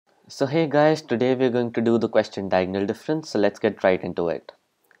So hey guys, today we're going to do the question diagonal difference, so let's get right into it.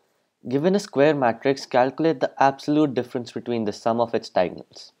 Given a square matrix, calculate the absolute difference between the sum of its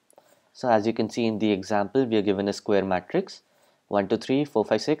diagonals. So as you can see in the example, we are given a square matrix 1, 2, 3, 4,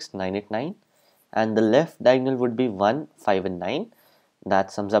 5, 6, 9, 8, 9, and the left diagonal would be 1, 5 and 9. That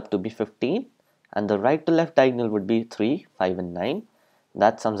sums up to be 15, and the right to left diagonal would be 3, 5 and 9.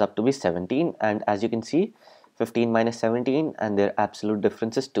 That sums up to be 17, and as you can see 15 minus 17 and their absolute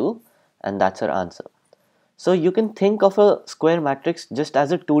difference is 2, and that's our answer. So you can think of a square matrix just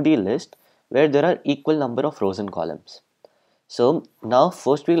as a 2D list where there are equal number of rows and columns. So now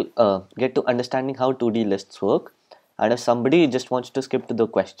first we'll get to understanding how 2D lists work, and if somebody just wants to skip to the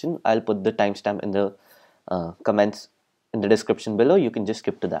question, I'll put the timestamp in the comments in the description below. You can just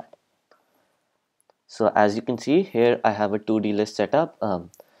skip to that. So as you can see here, I have a 2D list set up.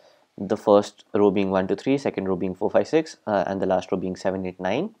 The first row being 1, 2, 3, second row being 4, 5, 6, and the last row being 7, 8,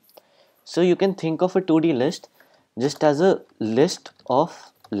 9. So you can think of a 2D list just as a list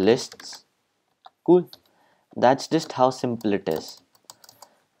of lists. Cool. That's just how simple it is.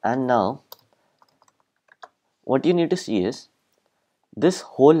 And now what you need to see is this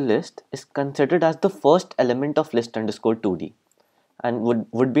whole list is considered as the first element of list underscore 2D and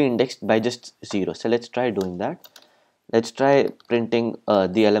would be indexed by just 0. So let's try doing that. Let's try printing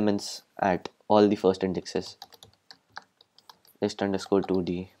the elements at all the first indexes. List underscore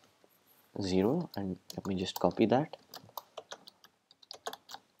 2D 0, and let me just copy that,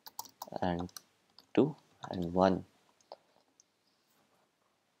 and 2 and 1.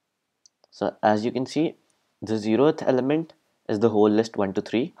 So as you can see, the 0th element is the whole list 1 to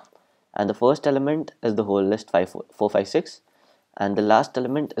 3, and the first element is the whole list 4 5 6, and the last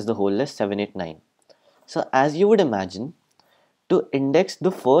element is the whole list 7 8 9. So as you would imagine, to index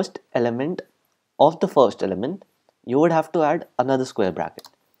the first element of the first element, you would have to add another square bracket.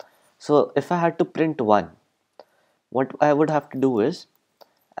 So if I had to print 1, what I would have to do is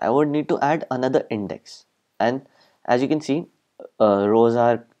I would need to add another index, and as you can see, rows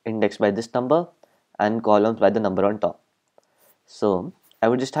are indexed by this number and columns by the number on top. So I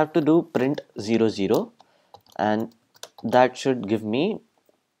would just have to do print 0 0, and that should give me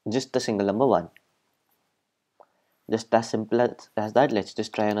just the single number 1. Just as simple as that. Let's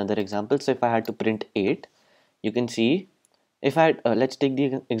just try another example. So if I had to print 8, you can see, if I let's take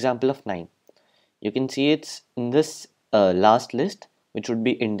the example of 9. You can see it's in this last list, which would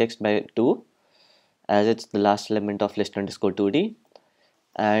be indexed by 2, as it's the last element of list underscore 2D,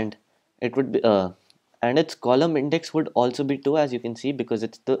 and it would be and its column index would also be 2, as you can see, because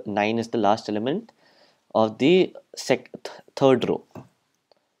it's the 9 is the last element of the third row.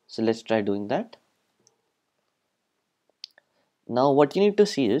 So let's try doing that. Now what you need to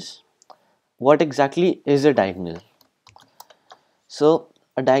see is what exactly is a diagonal. So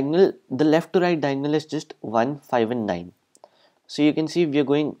a diagonal, the left to right diagonal is just 1, 5 and 9. So you can see we are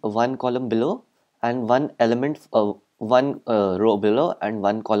going one column below and one element, one row below and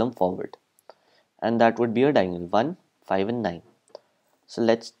one column forward, and that would be a diagonal 1, 5 and 9. So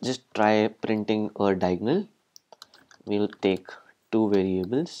let's just try printing a diagonal. We'll take two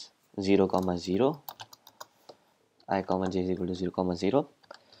variables, 0 comma 0, I comma j is equal to 0 comma 0,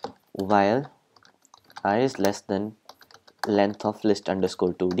 while I is less than length of list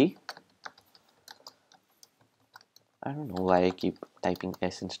underscore 2D. I don't know why I keep typing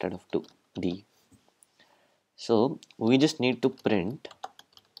s instead of 2D. So we just need to print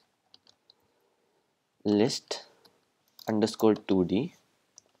list underscore 2D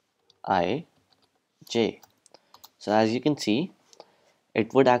I j. So as you can see,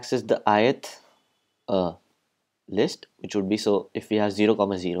 it would access the ith list, which would be, so if we have 0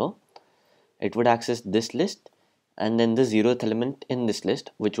 comma 0, it would access this list and then the 0th element in this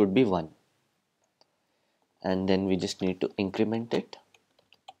list, which would be 1, and then we just need to increment it.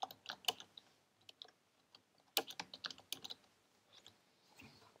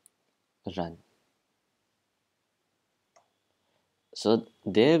 Run. So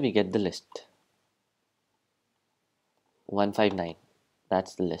there we get the list 159.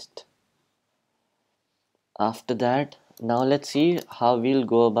 That's the list. After that, now let's see how we'll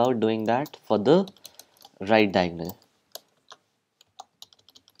go about doing that for the right diagonal.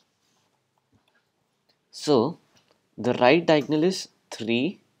 So the right diagonal is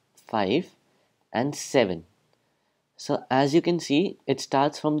 3, 5 and 7. So as you can see, it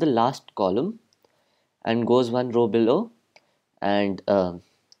starts from the last column and goes one row below and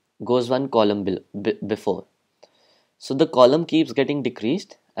goes one column before. So the column keeps getting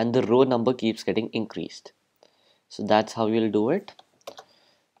decreased and the row number keeps getting increased. So that's how we'll do it.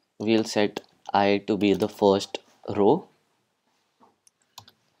 We'll set I to be the first row,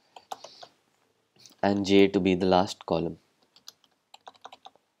 and j to be the last column.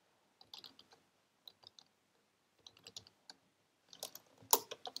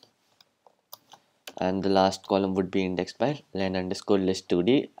 And the last column would be indexed by len underscore list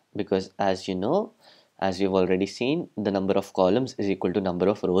 2d, because as you know, as we've already seen, the number of columns is equal to number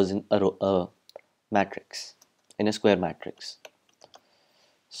of rows in a matrix, in a square matrix.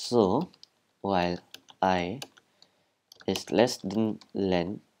 So while I is less than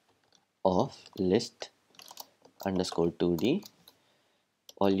len of list underscore 2d,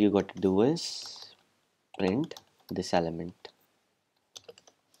 all you got to do is print this element,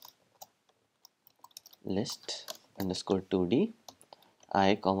 list underscore 2d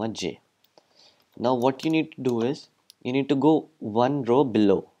I comma j. Now what you need to do is you need to go one row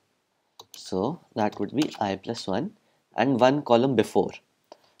below, so that would be I plus 1, and one column before,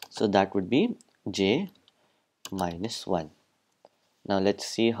 so that would be j minus 1. Now let's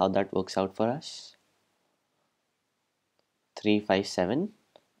see how that works out for us. 3 5 7,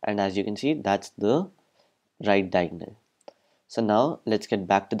 and as you can see, that's the right diagonal. So now let's get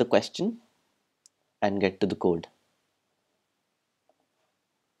back to the question and get to the code.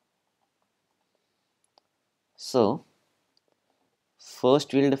 So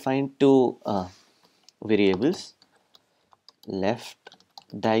first we'll define two variables, left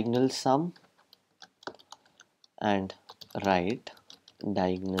diagonal sum and right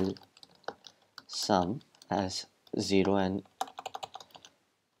diagonal sum as 0 and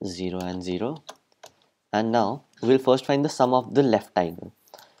 0 and 0. And now we'll first find the sum of the left diagonal.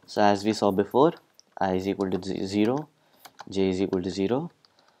 So as we saw before, I is equal to 0, j is equal to 0,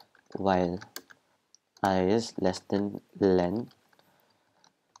 while I is less than len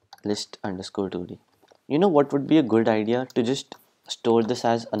list underscore 2d. You know what would be a good idea? To just store this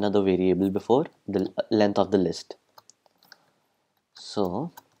as another variable before the length of the list.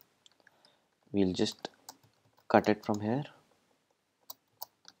 So we'll just cut it from here,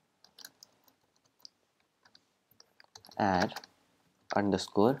 add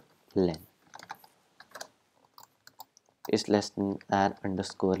underscore len is less than add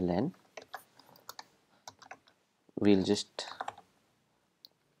underscore len. We'll just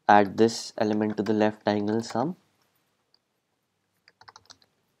add this element to the left diagonal sum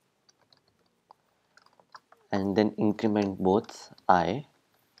and then increment both I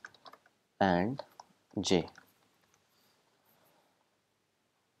and j.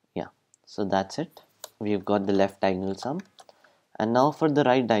 Yeah, so that's it. We've got the left diagonal sum, and now for the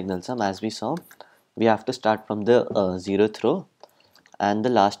right diagonal sum, as we saw, we have to start from the 0th row and the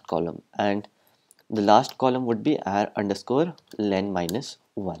last column, and the last column would be r underscore len minus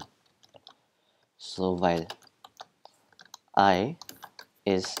 1. So while I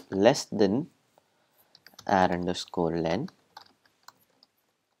is less than r underscore len,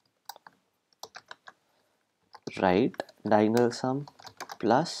 right diagonal sum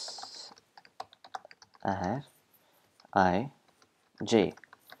plus r I j,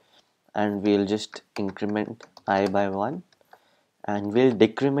 and we'll just increment I by 1 and we'll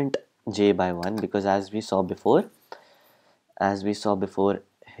decrement j by 1, because as we saw before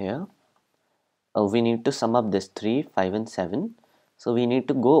here, we need to sum up this 3 5 and 7, so we need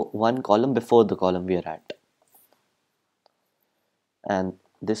to go one column before the column we are at, and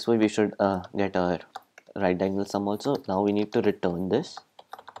this way we should get our right diagonal sum also. Now we need to return this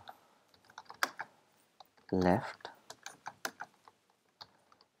left.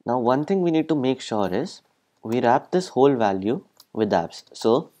 Now one thing we need to make sure is we wrap this whole value with abs.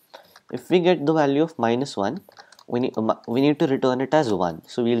 So if we get the value of minus 1, we need to return it as 1.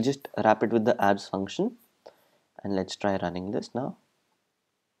 So we'll just wrap it with the abs function, and let's try running this now.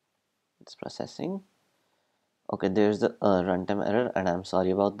 It's processing. Okay, there's the runtime error, and I'm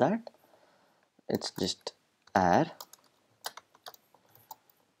sorry about that. It's just error.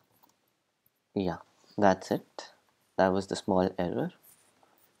 Yeah, that's it. That was the small error.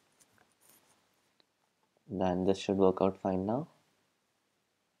 Then this should work out fine now.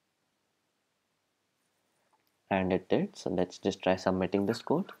 And it did. So let's just try submitting this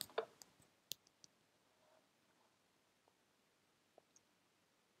code.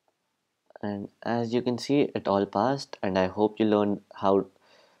 And as you can see, it all passed, and I hope you learned how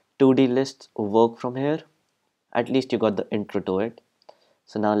 2D lists work from here. At least you got the intro to it.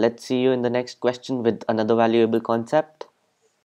 So now let's see you in the next question with another valuable concept.